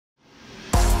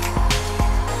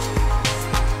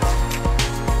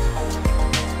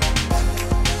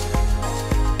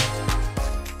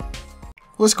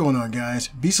What's going on, guys?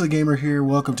 Beastlygamer here.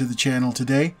 Welcome to the channel.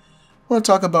 Today I want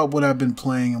to talk about what I've been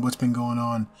playing and what's been going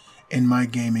on in my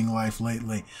gaming life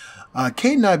lately.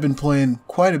 Kate and I have been playing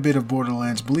quite a bit of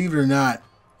Borderlands. Believe it or not,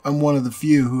 I'm one of the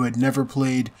few who had never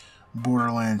played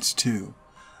Borderlands 2.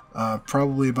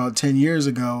 Probably about 10 years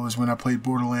ago is when I played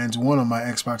Borderlands 1 on my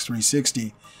Xbox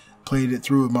 360. Played it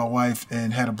through with my wife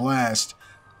and had a blast.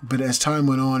 But as time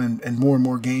went on and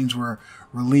more games were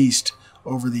released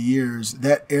over the years,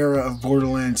 that era of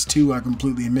Borderlands 2 I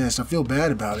completely missed. I feel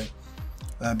bad about it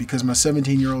because my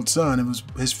 17-year-old son, it was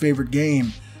his favorite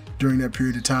game during that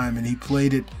period of time, and he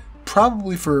played it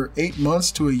probably for 8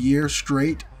 months to a year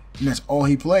straight, and that's all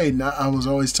he played. And I was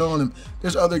always telling him,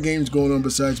 there's other games going on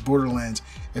besides Borderlands.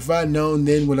 If I had known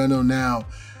then what I know now,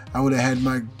 I would have had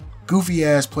my goofy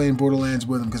ass playing Borderlands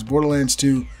with him, because Borderlands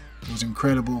 2 was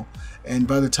incredible. And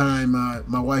by the time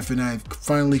my wife and I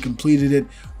finally completed it,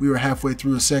 we were halfway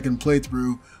through a second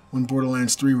playthrough when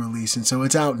Borderlands 3 released. And so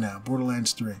it's out now,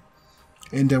 Borderlands 3.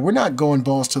 And we're not going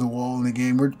balls to the wall in the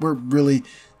game. We're really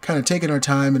kind of taking our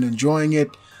time and enjoying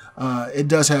it. It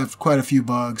does have quite a few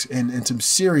bugs and some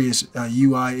serious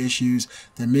UI issues.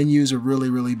 The menus are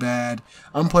really bad.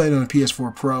 I'm playing on a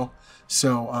PS4 Pro,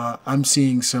 so I'm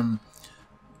seeing some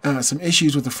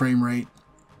issues with the frame rate.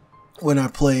 When I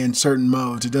play in certain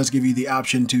modes, it does give you the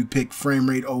option to pick frame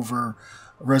rate over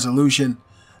resolution,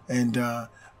 and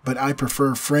but I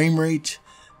prefer frame rate.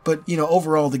 But you know,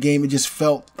 overall the game, it just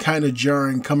felt kind of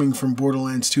jarring coming from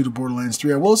Borderlands 2 to Borderlands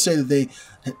 3. I will say that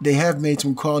they have made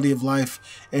some quality of life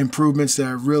improvements that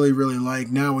I really like.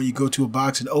 Now when you go to a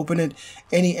box and open it,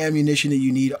 any ammunition that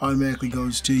you need automatically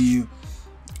goes to you.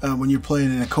 When you're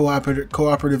playing in a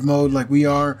cooperative mode like we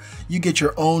are, you get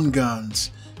your own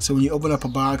guns. So when you open up a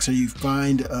box or you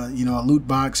find you know, a loot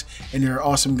box and there are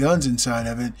awesome guns inside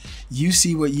of it, you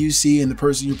see what you see, and the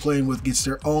person you're playing with gets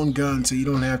their own gun, so you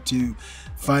don't have to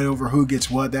fight over who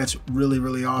gets what. That's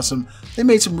really awesome. They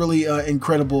made some really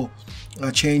incredible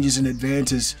changes and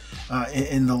advances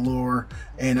in the lore,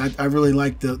 and I really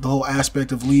like the whole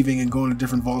aspect of leaving and going to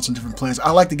different vaults and different planets. I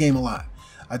like the game a lot.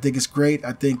 I think it's great.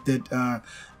 I think that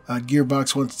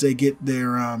Gearbox, once they get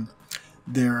their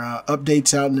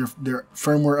updates out and their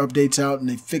firmware updates out, and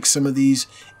they fix some of these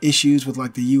issues with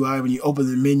like the UI. When you open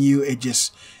the menu,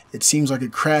 it seems like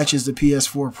it crashes the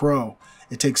PS4 Pro.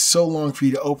 It takes so long for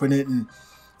you to open it, and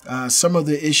some of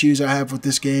the issues I have with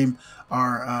this game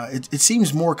are it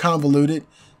seems more convoluted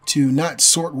to not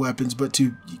sort weapons, but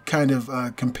to kind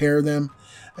of compare them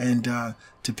and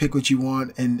to pick what you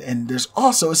want. And there's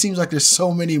also, it seems like there's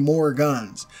so many more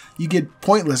guns. You get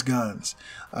pointless guns.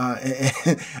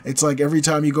 It's like every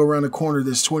time you go around a corner,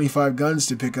 there's 25 guns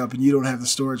to pick up and you don't have the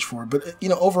storage for it. But you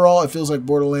know, overall, it feels like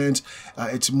Borderlands.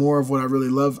 It's more of what I really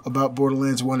love about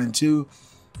Borderlands 1 and 2.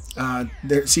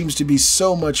 There seems to be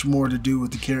so much more to do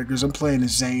with the characters. I'm playing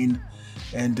as Zane,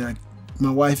 and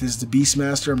my wife is the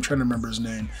Beastmaster. I'm trying to remember his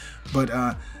name, but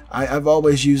I've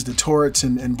always used the turrets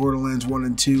in Borderlands 1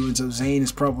 and 2, and so Zane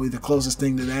is probably the closest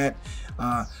thing to that.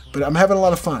 But I'm having a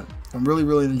lot of fun. I'm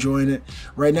really enjoying it.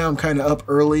 Right now I'm kind of up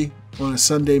early on a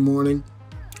Sunday morning.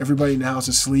 Everybody in the house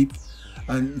is asleep.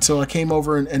 And so I came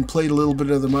over and played a little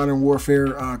bit of the Modern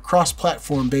Warfare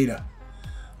cross-platform beta.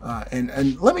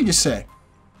 And let me just say,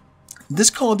 this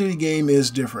Call of Duty game is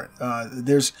different. I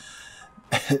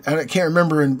can't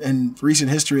remember in recent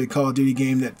history a Call of Duty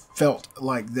game that felt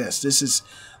like this. This is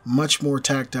much more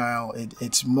tactile.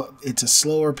 It's a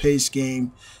slower paced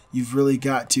game. You've really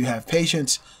got to have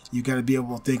patience. You've got to be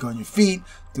able to think on your feet.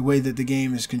 The way that the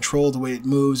game is controlled, the way it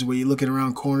moves, the way you're looking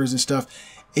around corners and stuff,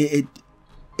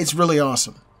 it's really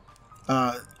awesome.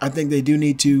 I think they do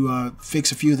need to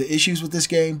fix a few of the issues with this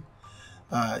game.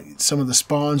 Some of the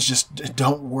spawns just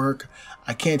don't work.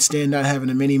 I can't stand not having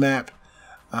a mini map.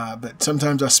 But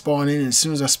sometimes I spawn in, and as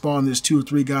soon as I spawn, there's 2 or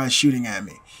 3 guys shooting at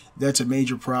me. That's a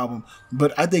major problem.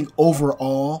 But I think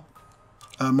overall,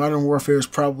 Modern Warfare is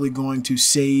probably going to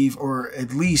save, or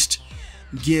at least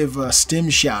give a stem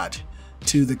shot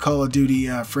to the Call of Duty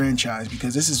franchise,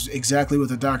 because this is exactly what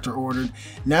the doctor ordered.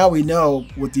 Now we know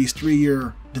with these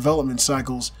 3-year development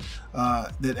cycles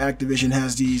that Activision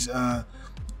has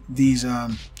these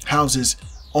houses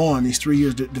on, these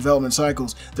 3-year development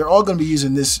cycles. They're all going to be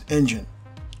using this engine.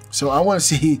 So I want to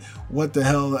see what the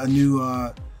hell a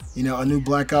new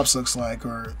Black Ops looks like,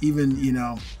 or even, you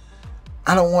know,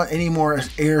 I don't want any more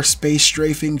space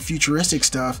strafing futuristic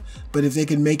stuff, but if they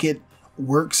can make it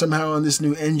work somehow on this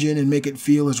new engine and make it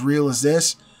feel as real as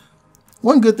this,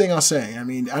 one good thing I'll say, I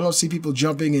mean, I don't see people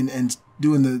jumping and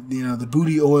doing the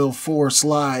booty oil 4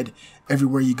 slide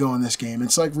everywhere you go in this game.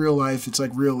 It's like real life, it's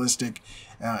like realistic,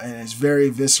 and it's very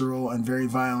visceral and very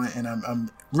violent, and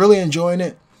I'm really enjoying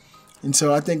it. And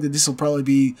so I think that this will probably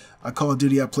be a Call of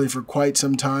Duty I play for quite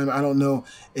some time. I don't know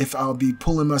if I'll be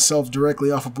pulling myself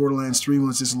directly off of Borderlands 3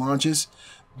 once this launches,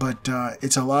 but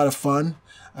it's a lot of fun.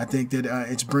 I think that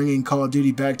it's bringing Call of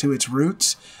Duty back to its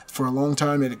roots. For a long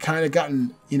time, it had kind of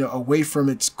gotten, away from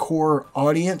its core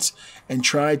audience and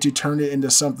tried to turn it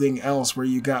into something else where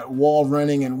you got wall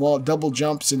running and wall double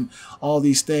jumps and all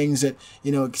these things that,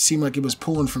 it seemed like it was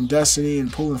pulling from Destiny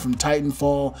and pulling from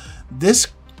Titanfall. This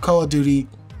Call of Duty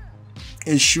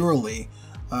is surely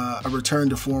a return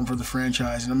to form for the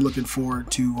franchise, and I'm looking forward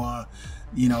to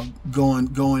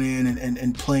going in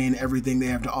and playing everything they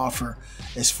have to offer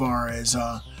as far as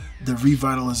the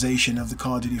revitalization of the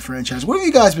Call of Duty franchise. What have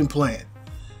you guys been playing?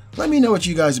 Let me know what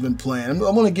you guys have been playing. I'm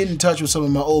going to get in touch with some of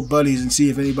my old buddies and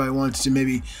see if anybody wants to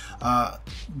maybe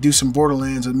do some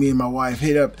Borderlands with me and my wife.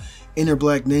 Hit up Inner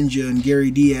Black Ninja and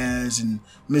Gary Diaz and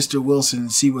Mr. Wilson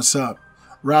and see what's up.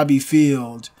 Robbie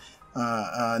Field,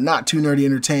 Not Too Nerdy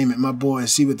Entertainment, my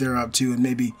boys, see what they're up to, and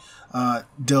maybe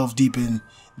delve deep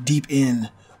in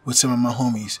with some of my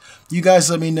homies. You guys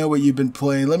let me know what you've been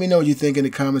playing. Let me know what you think in the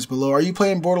comments below. Are you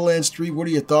playing Borderlands 3? What are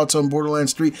your thoughts on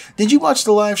Borderlands 3? Did you watch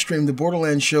the live stream, the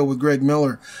Borderlands show with Greg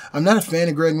Miller? I'm not a fan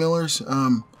of Greg Miller's.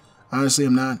 Honestly,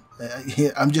 I'm not.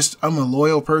 I'm a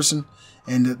loyal person,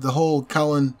 and the whole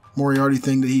Colin Moriarty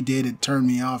thing that he did, it turned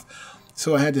me off.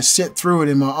 So I had to sit through it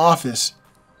in my office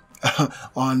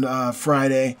on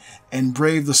Friday and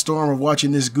brave the storm of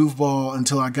watching this goofball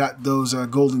until I got those the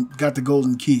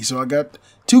golden key. So I got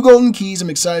 2 golden keys. I'm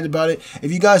excited about it.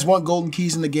 If you guys want golden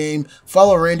keys in the game,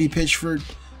 follow Randy Pitchford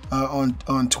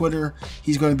on Twitter.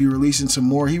 He's going to be releasing some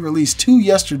more. He released 2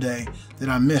 yesterday that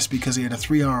I missed because he had a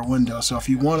 3-hour window. So if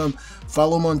you want them,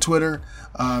 follow him on Twitter.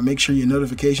 Make sure your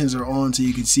notifications are on so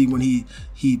you can see when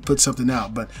he puts something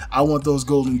out. But I want those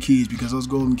golden keys because those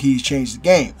golden keys change the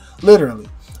game, literally.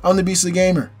 I'm the Beastly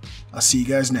Gamer. I'll see you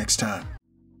guys next time.